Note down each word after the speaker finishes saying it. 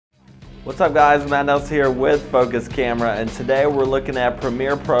What's up guys, Matt Nelson here with Focus Camera, and today we're looking at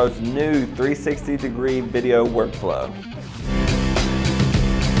Premiere Pro's new 360-degree video workflow.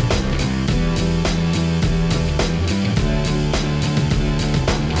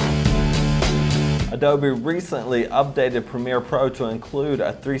 Adobe recently updated Premiere Pro to include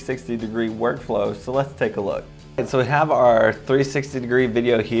a 360-degree workflow, so let's take a look. So we have our 360-degree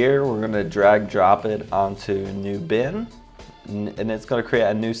video here. We're going to drag drop it onto a new bin. And it's going to create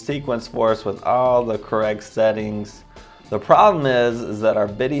a new sequence for us with all the correct settings. The problem is that our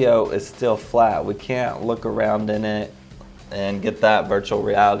video is still flat. We can't look around in it and get that virtual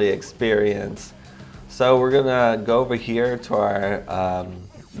reality experience. So we're going to go over here to our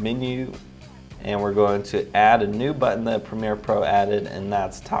menu, and we're going to add a new button that Premiere Pro added, and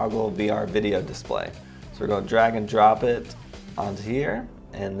that's Toggle VR Video Display. So we're going to drag and drop it onto here,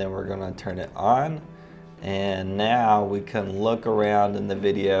 and then we're going to turn it on. And now we can look around in the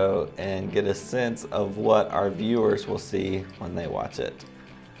video and get a sense of what our viewers will see when they watch it.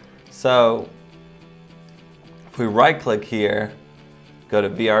 So if we right click here, go to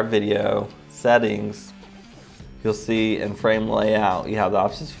VR Video, Settings, you'll see in frame layout you have the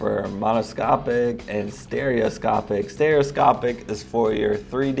options for monoscopic and stereoscopic. Stereoscopic is for your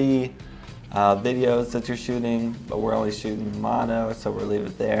 3D videos that you're shooting, but we're only shooting mono, so we'll leave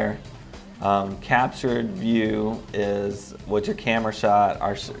it there. Captured view is what your camera shot.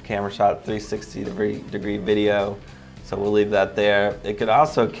 Our camera shot 360-degree video, so we'll leave that there. It could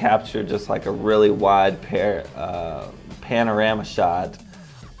also capture just like a really wide panorama shot,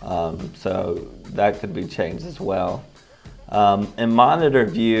 so that could be changed as well. In monitor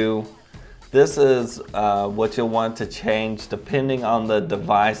view, this is what you'll want to change depending on the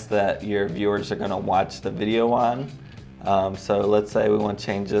device that your viewers are going to watch the video on. So let's say we want to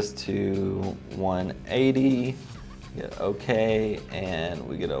change this to 180, get OK, and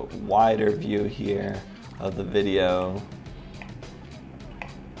we get a wider view here of the video.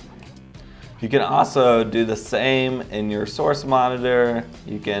 You can also do the same in your source monitor.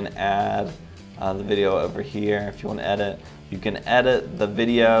 You can add the video over here if you want to edit. You can edit the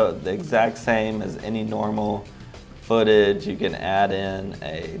video the exact same as any normal footage. You can add in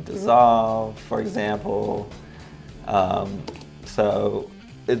a dissolve, for example. So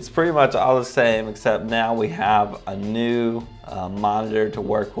it's pretty much all the same, except now we have a new monitor to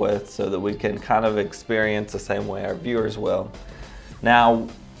work with so that we can kind of experience the same way our viewers will. Now,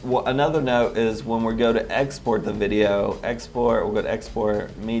 another note is when we go to export the video, we'll go to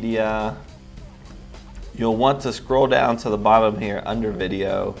export media. You'll want to scroll down to the bottom here under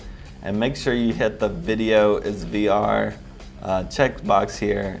video and make sure you hit the video is VR checkbox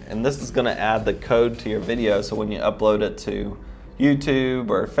here, and this is going to add the code to your video, so when you upload it to YouTube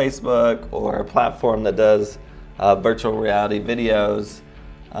or Facebook or a platform that does virtual reality videos,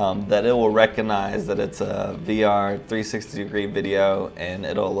 that it will recognize that it's a VR 360-degree video, and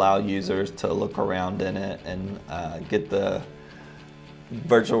it'll allow users to look around in it and get the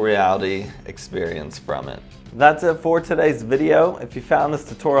virtual reality experience from it. That's it for today's video. If you found this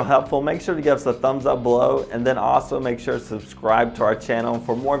tutorial helpful, make sure to give us a thumbs up below, and then also make sure to subscribe to our channel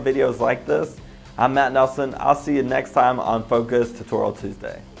for more videos like this. I'm Matt Nelson. I'll see you next time on Focus Tutorial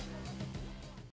Tuesday.